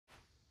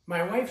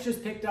My wife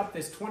just picked up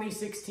this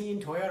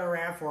 2016 Toyota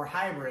RAV4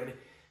 Hybrid,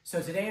 so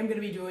today I'm going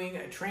to be doing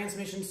a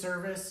transmission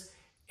service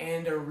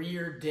and a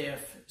rear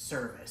diff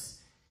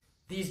service.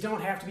 These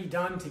don't have to be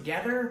done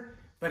together,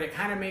 but it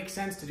kind of makes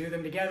sense to do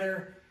them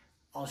together.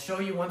 I'll show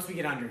you once we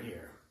get under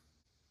here.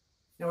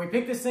 Now we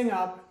picked this thing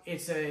up.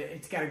 It's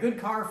got a good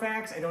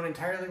Carfax. I don't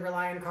entirely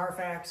rely on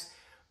Carfax,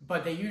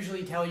 but they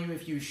usually tell you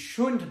if you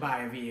shouldn't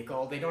buy a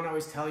vehicle. They don't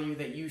always tell you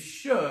that you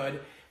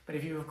should. But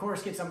if you, of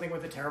course, get something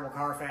with a terrible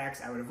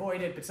Carfax, I would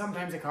avoid it. But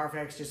sometimes a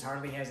Carfax just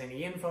hardly has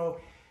any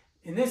info.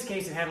 In this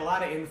case, it had a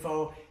lot of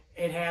info.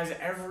 It has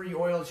every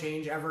oil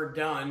change ever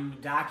done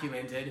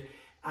documented.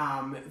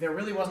 There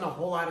really wasn't a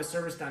whole lot of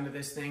service done to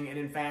this thing. And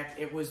in fact,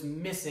 it was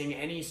missing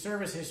any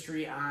service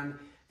history on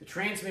the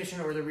transmission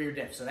or the rear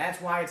diff. So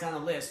that's why it's on the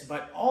list.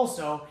 But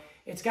also,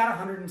 it's got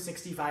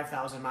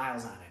 165,000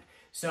 miles on it.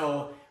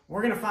 So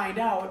we're going to find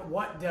out,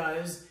 what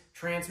does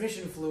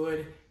transmission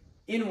fluid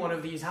in one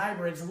of these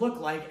hybrids look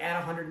like at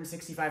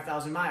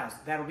 165,000 miles?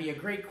 That'll be a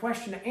great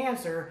question to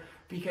answer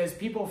because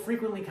people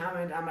frequently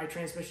comment on my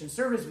transmission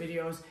service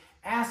videos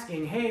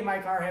asking, hey, my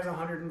car has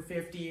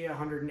 150,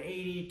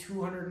 180,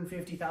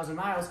 250,000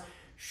 miles.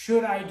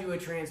 Should I do a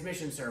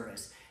transmission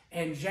service?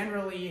 And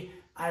generally,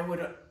 I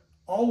would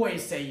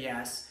always say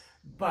yes,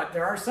 but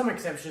there are some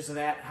exceptions to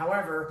that.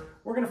 However,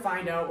 we're going to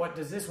find out, what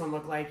does this one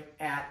look like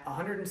at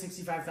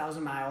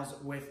 165,000 miles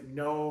with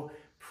no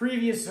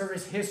previous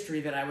service history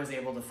that I was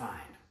able to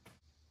find.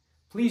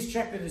 Please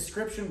check the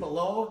description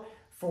below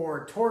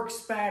for torque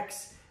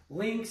specs,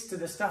 links to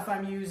the stuff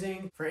I'm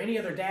using, for any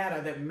other data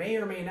that may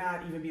or may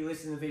not even be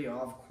listed in the video,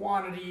 of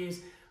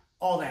quantities,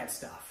 all that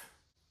stuff.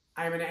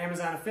 I'm an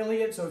Amazon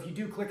affiliate, so if you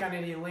do click on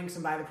any of the links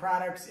and buy the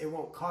products, it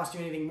won't cost you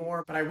anything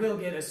more, but I will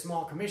get a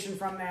small commission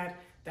from that.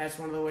 That's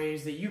one of the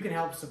ways that you can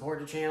help support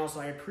the channel,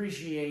 so I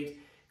appreciate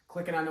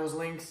clicking on those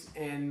links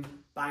and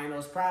buying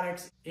those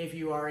products if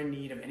you are in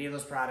need of any of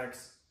those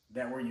products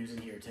that we're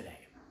using here today.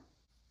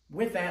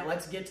 With that,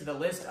 let's get to the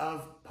list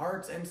of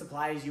parts and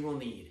supplies you will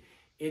need.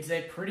 It's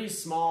a pretty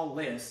small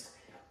list.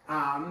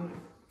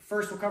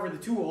 First, we'll cover the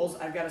tools.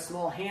 I've got a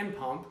small hand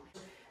pump.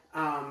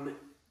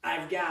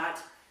 I've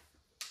got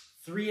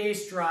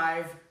 3/8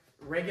 drive,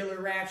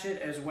 regular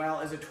ratchet, as well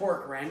as a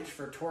torque wrench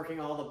for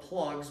torquing all the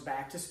plugs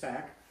back to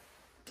spec.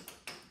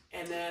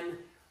 And then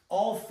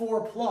all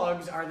 4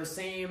 plugs are the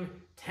same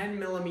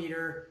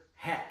 10mm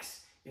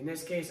hex. In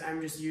this case,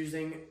 I'm just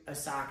using a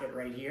socket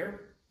right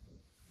here.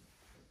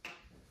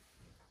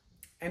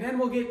 And then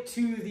we'll get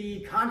to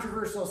the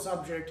controversial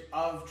subject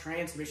of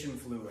transmission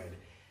fluid.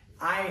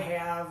 I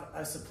have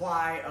a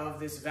supply of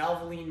this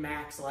Valvoline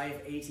Max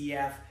Life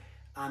ATF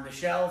on the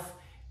shelf,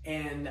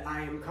 and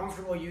I am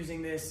comfortable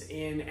using this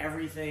in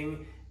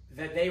everything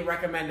that they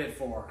recommend it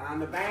for. On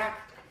the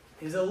back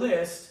is a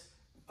list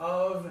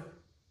of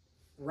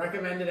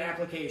recommended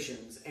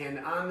applications, and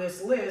on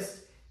this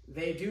list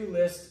they do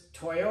list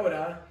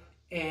Toyota,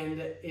 and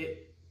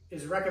it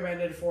is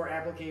recommended for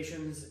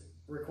applications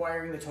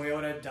requiring the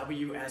Toyota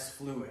WS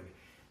fluid.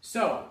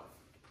 So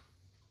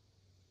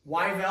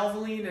why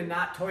Valvoline and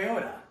not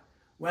Toyota?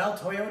 Well,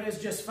 Toyota is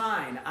just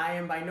fine. I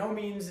am by no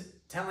means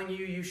telling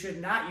you you should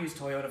not use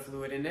Toyota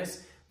fluid in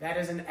this. That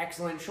is an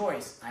excellent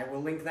choice. I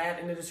will link that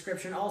in the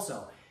description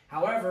also.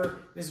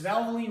 However, this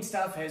Valvoline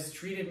stuff has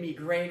treated me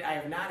great. I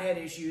have not had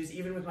issues,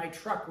 even with my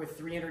truck with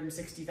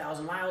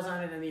 360,000 miles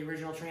on it and the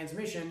original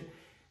transmission.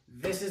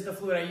 This is the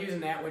fluid I use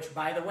in that, which,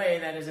 by the way,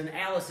 that is an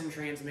Allison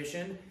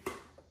transmission,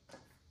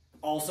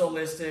 also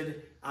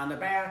listed on the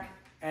back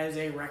as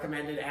a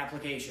recommended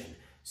application.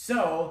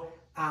 So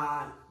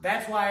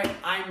that's why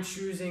I'm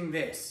choosing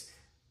this.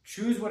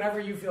 Choose whatever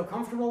you feel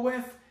comfortable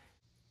with,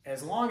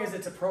 as long as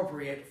it's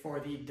appropriate for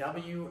the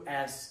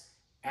WS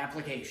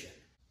application.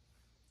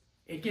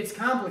 It gets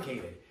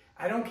complicated.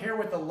 I don't care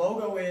what the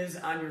logo is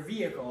on your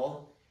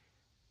vehicle.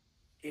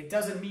 It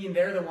doesn't mean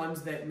they're the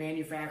ones that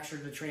manufacture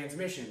the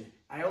transmission.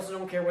 I also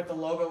don't care what the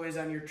logo is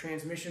on your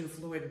transmission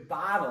fluid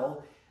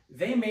bottle.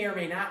 They may or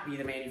may not be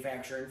the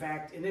manufacturer. In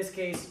fact, in this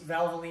case,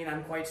 Valvoline,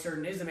 I'm quite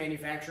certain, is the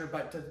manufacturer,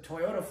 but the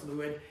Toyota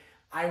fluid,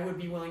 I would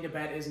be willing to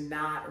bet, is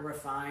not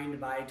refined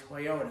by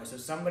Toyota. So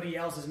somebody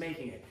else is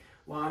making it.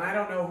 Well, and I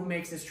don't know who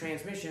makes this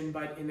transmission,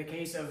 but in the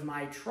case of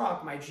my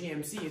truck, my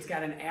GMC, it's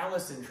got an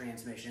Allison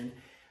transmission.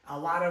 A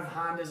lot of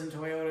Hondas and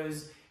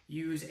Toyotas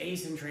use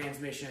Aisin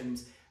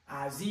transmissions.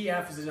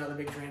 ZF is another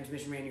big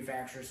transmission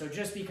manufacturer. So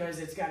just because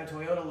it's got a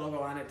Toyota logo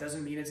on it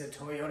doesn't mean it's a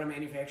Toyota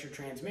manufactured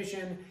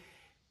transmission.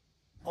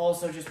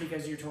 Also, just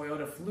because your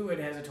Toyota fluid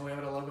has a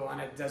Toyota logo on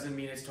it doesn't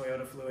mean it's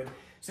Toyota fluid.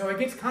 So it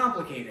gets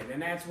complicated,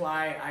 and that's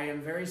why I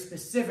am very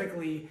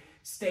specifically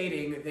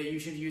stating that you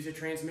should use a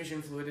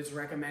transmission fluid that's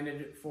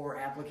recommended for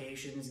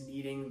applications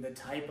needing the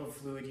type of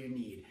fluid you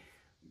need.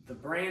 The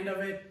brand of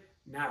it,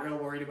 not real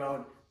worried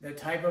about. The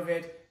type of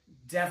it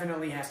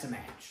definitely has to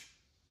match.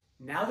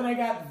 Now that I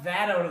got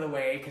that out of the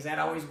way, because that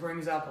always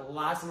brings up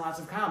lots and lots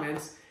of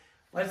comments,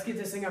 let's get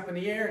this thing up in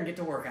the air and get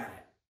to work on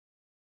it.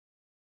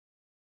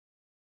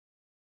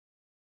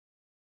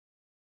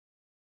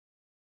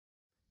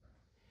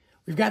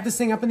 We've got this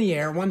thing up in the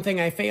air. One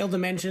thing I failed to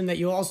mention that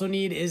you also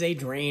need is a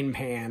drain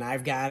pan.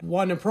 I've got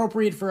one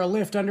appropriate for a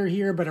lift under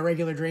here, but a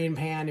regular drain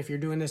pan, if you're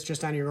doing this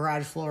just on your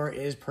garage floor,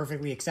 is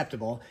perfectly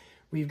acceptable.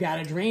 We've got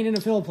a drain and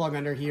a fill plug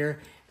under here,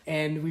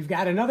 and we've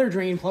got another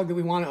drain plug that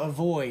we want to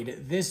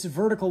avoid. This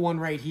vertical one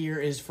right here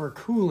is for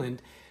coolant,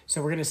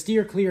 so we're going to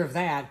steer clear of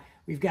that.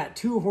 We've got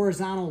two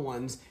horizontal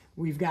ones.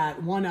 We've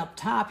got one up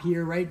top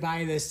here right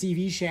by the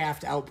CV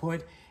shaft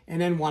output, and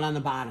then one on the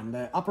bottom.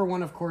 The upper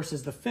one, of course,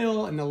 is the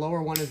fill, and the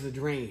lower one is the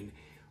drain.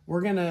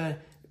 We're gonna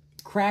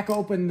crack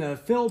open the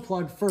fill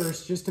plug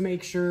first just to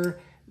make sure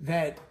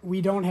that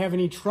we don't have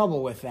any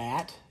trouble with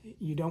that.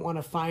 You don't want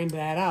to find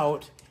that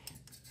out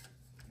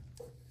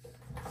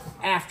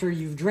after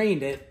you've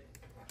drained it.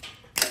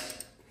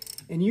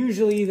 And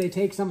usually they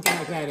take something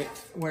like that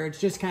where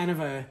it's just kind of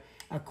a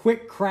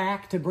quick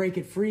crack to break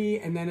it free,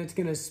 and then it's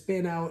gonna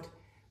spin out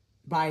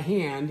by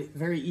hand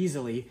very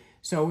easily.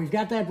 So we've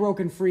got that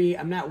broken free.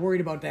 I'm not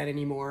worried about that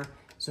anymore.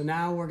 So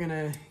now we're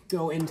gonna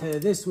go into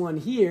this one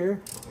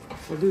here.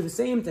 We'll do the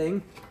same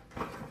thing.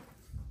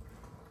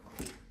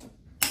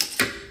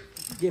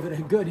 Give it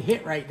a good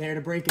hit right there to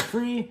break it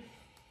free.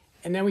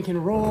 And then we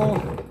can roll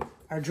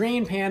our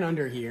drain pan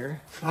under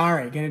here. All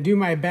right, gonna do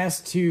my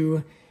best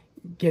to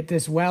get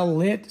this well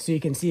lit so you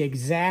can see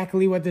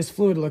exactly what this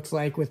fluid looks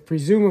like with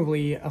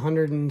presumably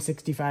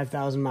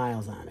 165,000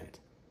 miles on it.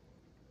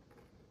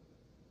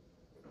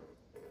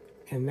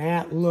 And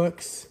that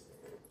looks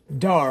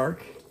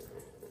dark,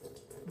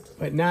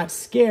 but not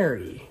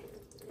scary.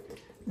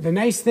 The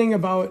nice thing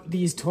about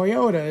these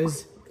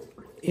Toyotas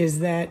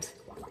is that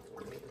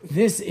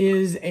this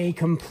is a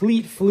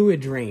complete fluid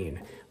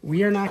drain.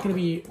 We are not going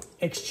to be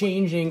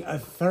exchanging a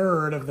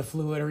third of the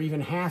fluid or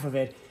even half of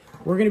it.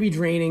 We're going to be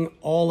draining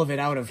all of it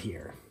out of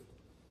here.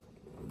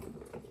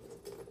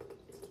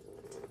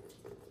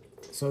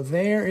 So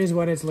there is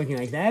what it's looking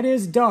like. That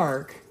is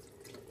dark.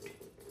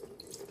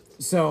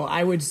 So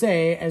I would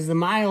say, as the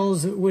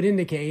miles would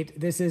indicate,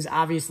 this is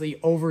obviously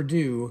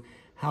overdue.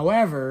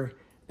 However,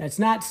 that's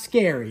not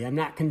scary. I'm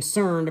not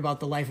concerned about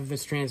the life of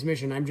this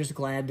transmission. I'm just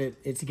glad that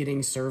it's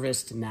getting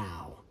serviced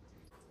now.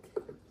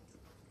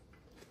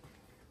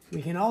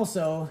 We can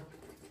also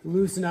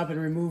loosen up and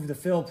remove the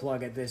fill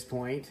plug at this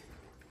point,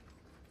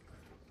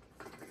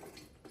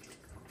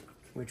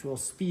 which will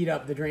speed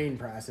up the drain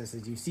process,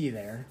 as you see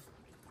there.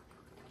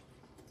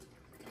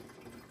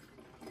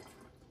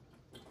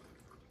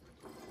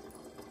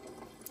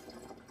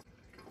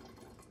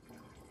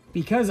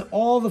 Because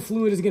all the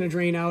fluid is going to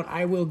drain out,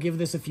 I will give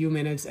this a few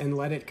minutes and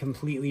let it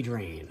completely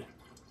drain.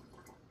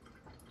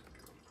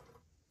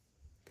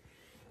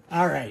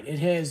 All right, it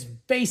has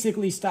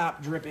basically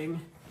stopped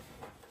dripping.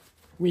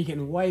 We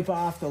can wipe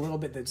off the little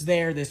bit that's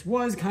there. This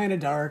was kind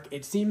of dark.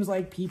 It seems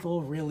like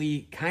people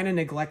really kind of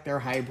neglect their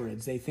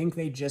hybrids. They think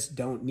they just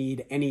don't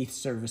need any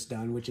service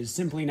done, which is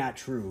simply not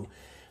true.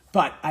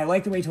 But I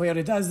like the way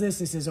Toyota does this.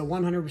 This is a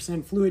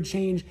 100% fluid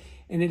change,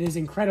 and it is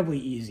incredibly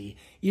easy.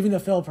 Even the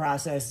fill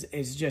process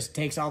just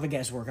takes all the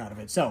guesswork out of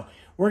it. So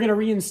we're going to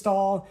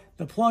reinstall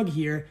the plug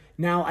here.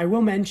 Now, I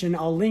will mention,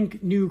 I'll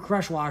link new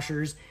crush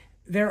washers.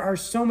 There are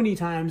so many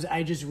times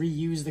I just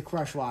reuse the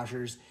crush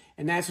washers,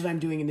 and that's what I'm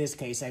doing in this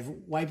case. I've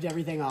wiped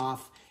everything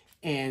off,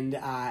 and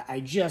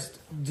I just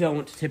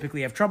don't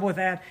typically have trouble with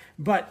that.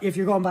 But if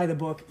you're going by the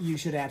book, you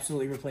should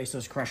absolutely replace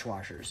those crush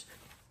washers.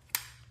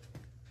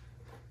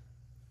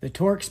 The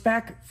torque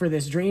spec for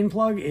this drain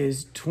plug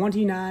is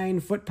 29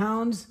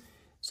 foot-pounds.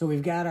 So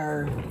we've got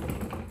our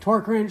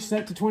torque wrench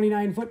set to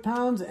 29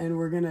 foot-pounds, and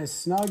we're gonna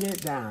snug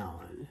it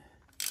down.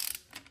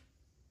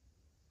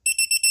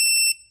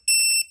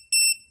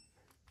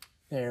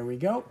 There we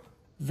go.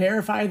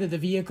 Verify that the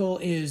vehicle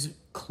is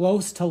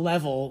close to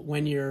level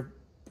when you're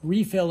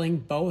refilling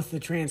both the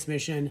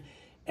transmission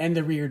and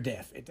the rear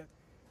diff.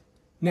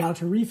 Now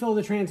to refill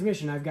the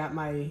transmission, I've got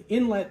my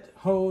inlet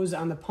hose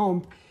on the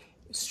pump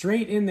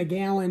straight in the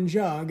gallon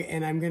jug,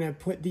 and I'm gonna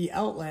put the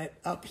outlet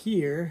up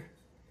here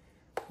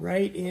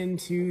right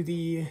into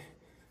the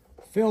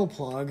fill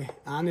plug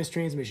on this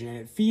transmission, and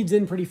it feeds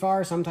in pretty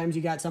far. Sometimes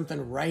you got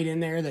something right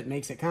in there that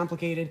makes it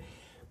complicated.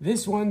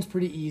 This one's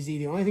pretty easy.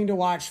 The only thing to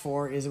watch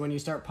for is when you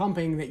start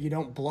pumping that you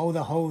don't blow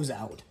the hose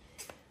out.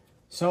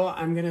 So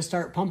I'm gonna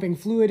start pumping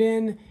fluid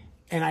in,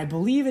 and I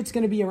believe it's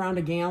gonna be around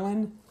a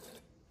gallon,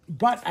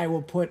 but I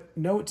will put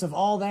notes of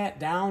all that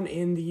down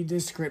in the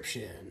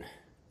description.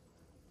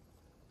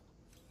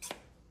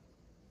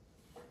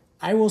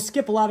 I will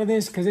skip a lot of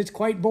this because it's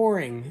quite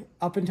boring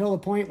up until the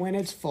point when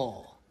it's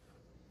full.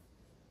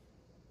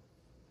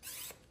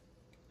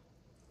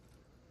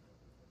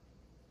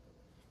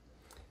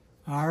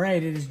 All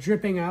right, it is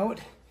dripping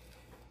out,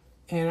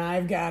 and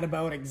I've got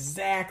about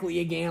exactly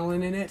a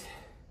gallon in it.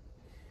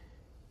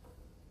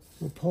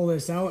 We'll pull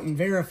this out and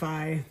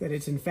verify that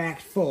it's in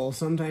fact full.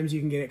 Sometimes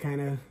you can get it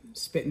kind of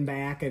spitting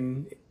back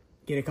and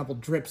get a couple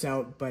drips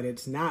out, but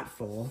it's not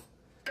full.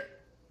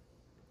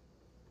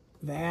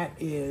 That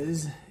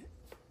is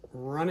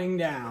running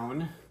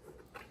down.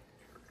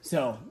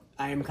 So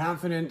I am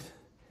confident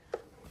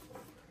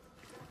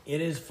it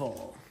is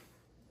full.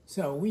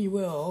 So we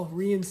will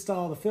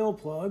reinstall the fill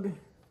plug.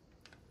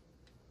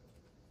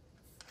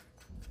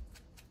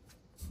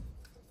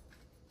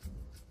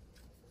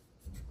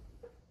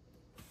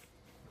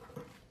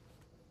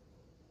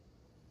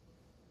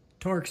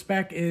 Torque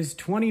spec is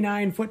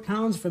 29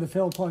 foot-pounds for the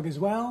fill plug as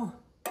well.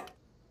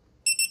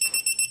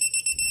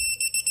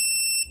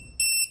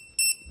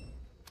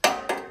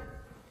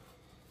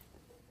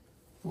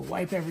 We'll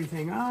wipe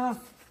everything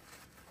off.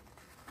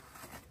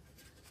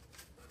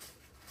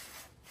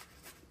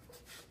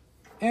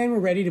 And we're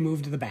ready to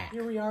move to the back.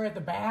 Here we are at the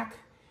back.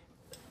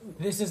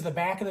 This is the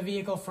back of the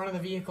vehicle, front of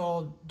the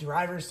vehicle,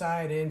 driver's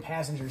side and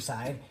passenger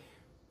side.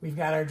 We've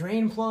got our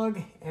drain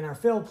plug and our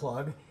fill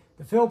plug.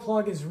 The fill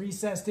plug is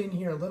recessed in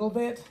here a little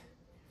bit.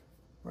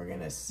 We're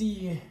gonna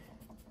see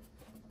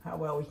how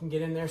well we can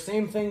get in there.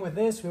 Same thing with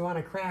this. We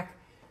wanna crack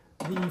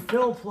the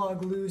fill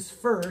plug loose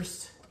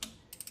first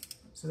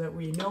so that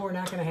we know we're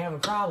not gonna have a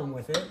problem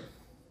with it.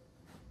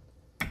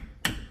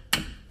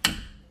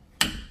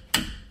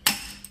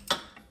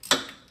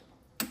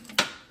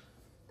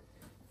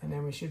 And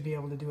then we should be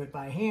able to do it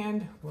by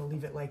hand. We'll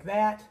leave it like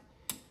that.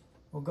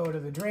 We'll go to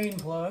the drain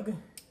plug.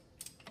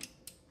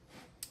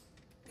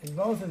 And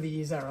both of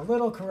these are a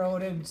little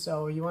corroded,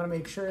 so you want to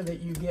make sure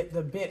that you get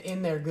the bit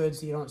in there good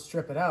so you don't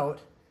strip it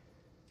out.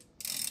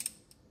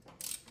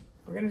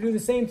 We're going to do the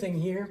same thing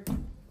here.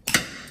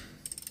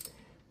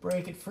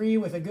 Break it free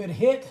with a good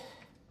hit.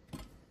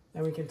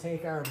 Then we can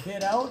take our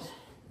bit out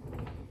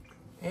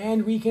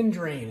and we can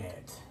drain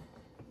it.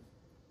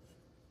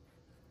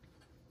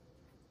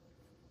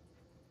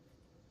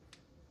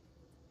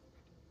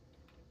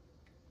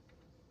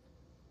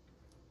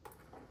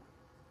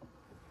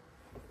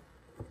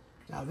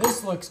 Now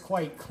this looks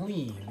quite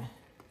clean.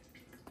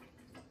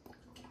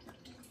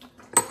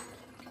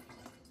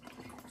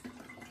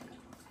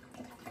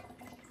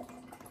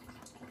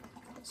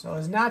 So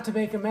as not to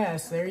make a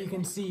mess, there you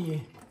can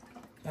see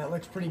that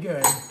looks pretty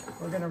good.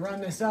 We're gonna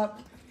run this up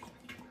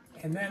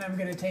and then I'm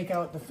gonna take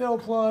out the fill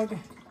plug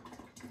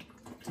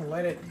to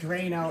let it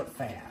drain out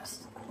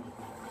fast.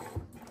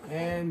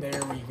 And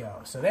there we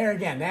go. So there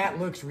again, that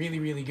looks really,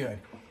 really good.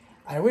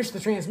 I wish the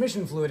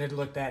transmission fluid had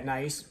looked that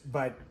nice,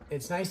 but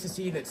it's nice to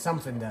see that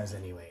something does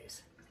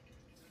anyways.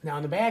 Now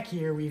in the back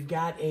here, we've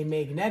got a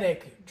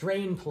magnetic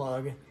drain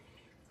plug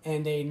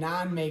and a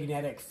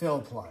non-magnetic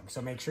fill plug.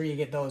 So make sure you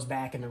get those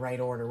back in the right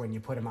order when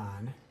you put them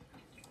on.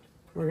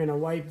 We're gonna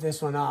wipe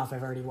this one off.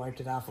 I've already wiped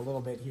it off a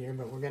little bit here,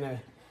 but we're gonna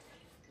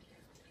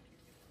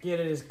get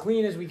it as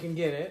clean as we can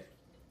get it.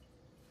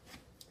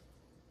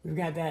 We've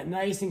got that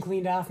nice and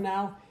cleaned off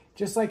now.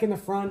 Just like in the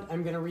front,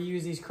 I'm gonna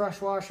reuse these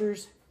crush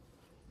washers.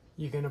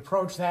 You can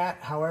approach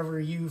that however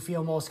you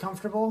feel most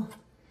comfortable.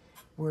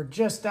 We're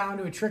just down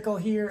to a trickle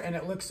here and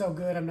it looks so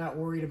good I'm not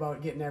worried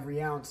about getting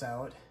every ounce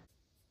out.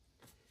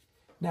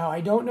 Now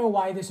I don't know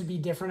why this would be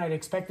different. I'd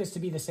expect this to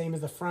be the same as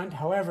the front.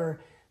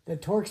 However, the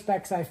torque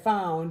specs I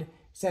found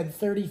said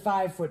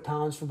 35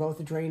 foot-pounds for both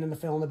the drain and the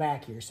fill in the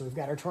back here. So we've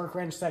got our torque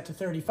wrench set to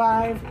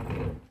 35.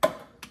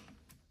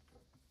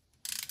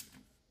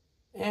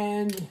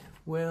 And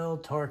we'll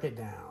torque it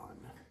down.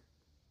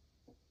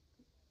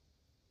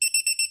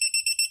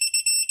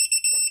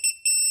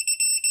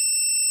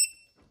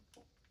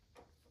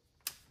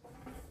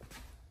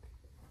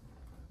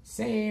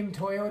 Same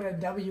Toyota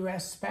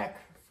WS spec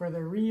for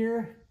the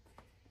rear.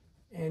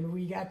 And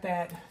we got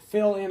that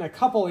fill in a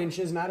couple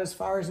inches, not as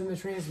far as in the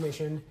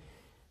transmission,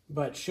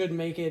 but should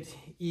make it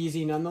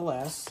easy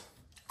nonetheless.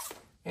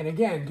 And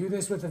again, do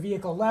this with the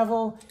vehicle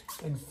level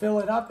and fill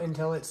it up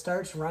until it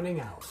starts running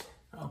out.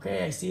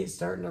 Okay, I see it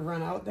starting to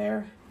run out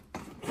there.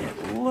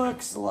 It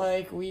looks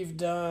like we've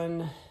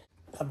done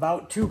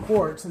about 2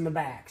 quarts in the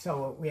back.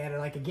 So we had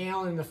like a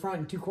gallon in the front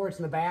and 2 quarts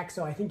in the back.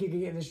 So I think you can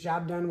get this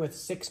job done with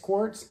 6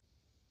 quarts.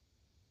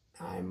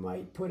 I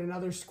might put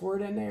another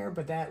squirt in there,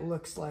 but that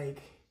looks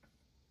like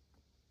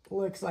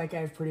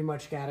I've pretty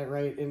much got it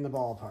right in the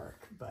ballpark.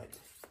 But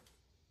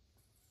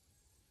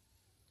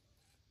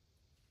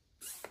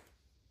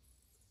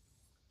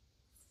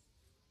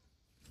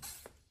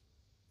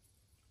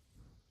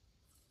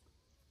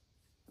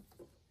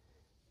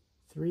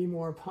three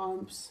more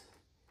pumps,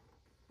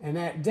 and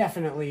that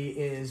definitely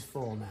is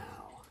full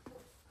now.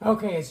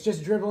 Okay, it's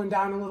just dribbling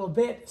down a little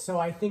bit, so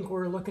I think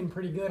we're looking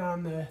pretty good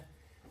on the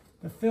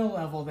fill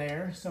level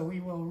there. So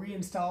we will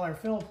reinstall our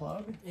fill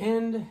plug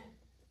and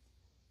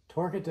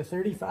torque it to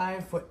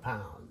 35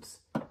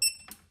 foot-pounds.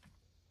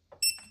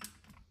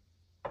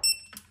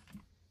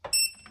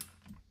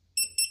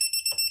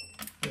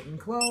 Getting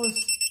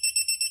close.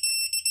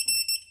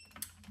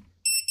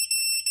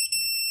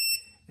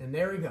 And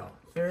there we go,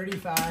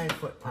 35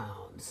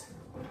 foot-pounds.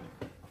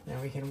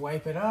 Now we can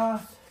wipe it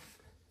off.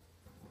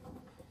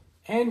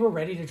 And we're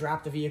ready to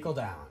drop the vehicle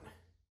down.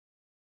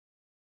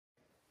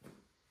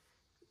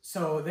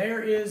 So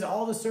there is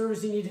all the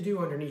service you need to do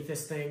underneath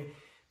this thing.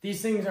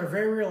 These things are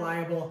very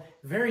reliable,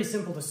 very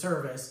simple to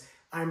service.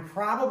 I'm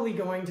probably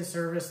going to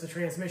service the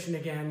transmission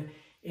again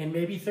in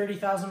maybe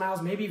 30,000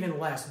 miles, maybe even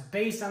less,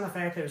 based on the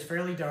fact that it was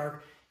fairly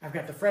dark. I've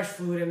got the fresh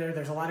fluid in there.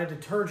 There's a lot of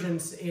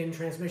detergents in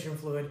transmission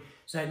fluid.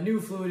 So that new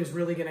fluid is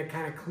really gonna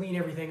kind of clean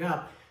everything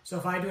up. So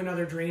if I do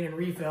another drain and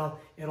refill,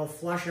 it'll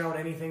flush out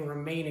anything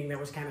remaining that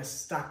was kind of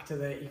stuck to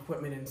the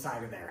equipment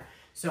inside of there.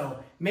 So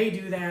may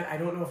do that. I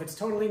don't know if it's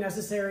totally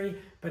necessary,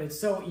 but it's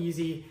so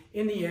easy.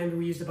 In the end,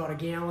 we used about 1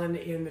 gallon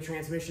in the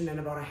transmission and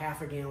about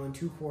 1/2 gallon,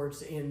 2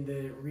 quarts in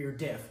the rear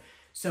diff.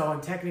 So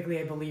and technically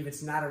I believe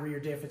it's not a rear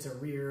diff, it's a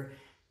rear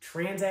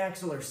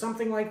transaxle or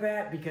something like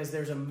that, because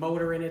there's a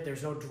motor in it.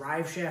 There's no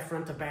drive shaft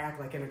front to back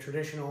like in a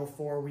traditional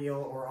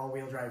 4-wheel or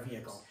all-wheel drive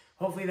vehicle.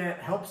 Hopefully that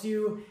helps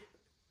you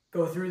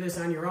go through this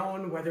on your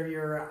own, whether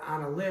you're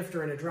on a lift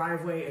or in a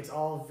driveway. It's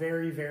all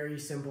very, very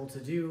simple to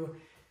do.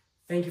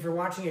 Thank you for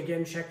watching.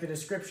 Again, check the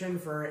description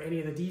for any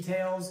of the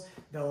details.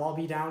 They'll all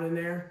be down in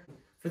there.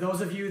 For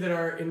those of you that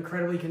are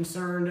incredibly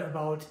concerned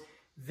about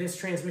this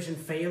transmission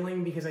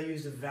failing because I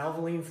used a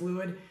Valvoline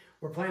fluid,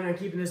 we're planning on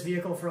keeping this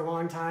vehicle for a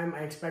long time. I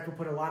expect we'll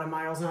put a lot of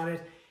miles on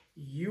it.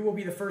 You will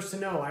be the first to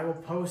know. I will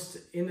post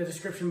in the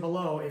description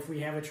below if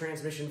we have a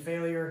transmission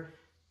failure.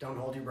 Don't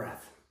hold your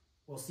breath.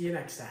 We'll see you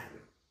next time.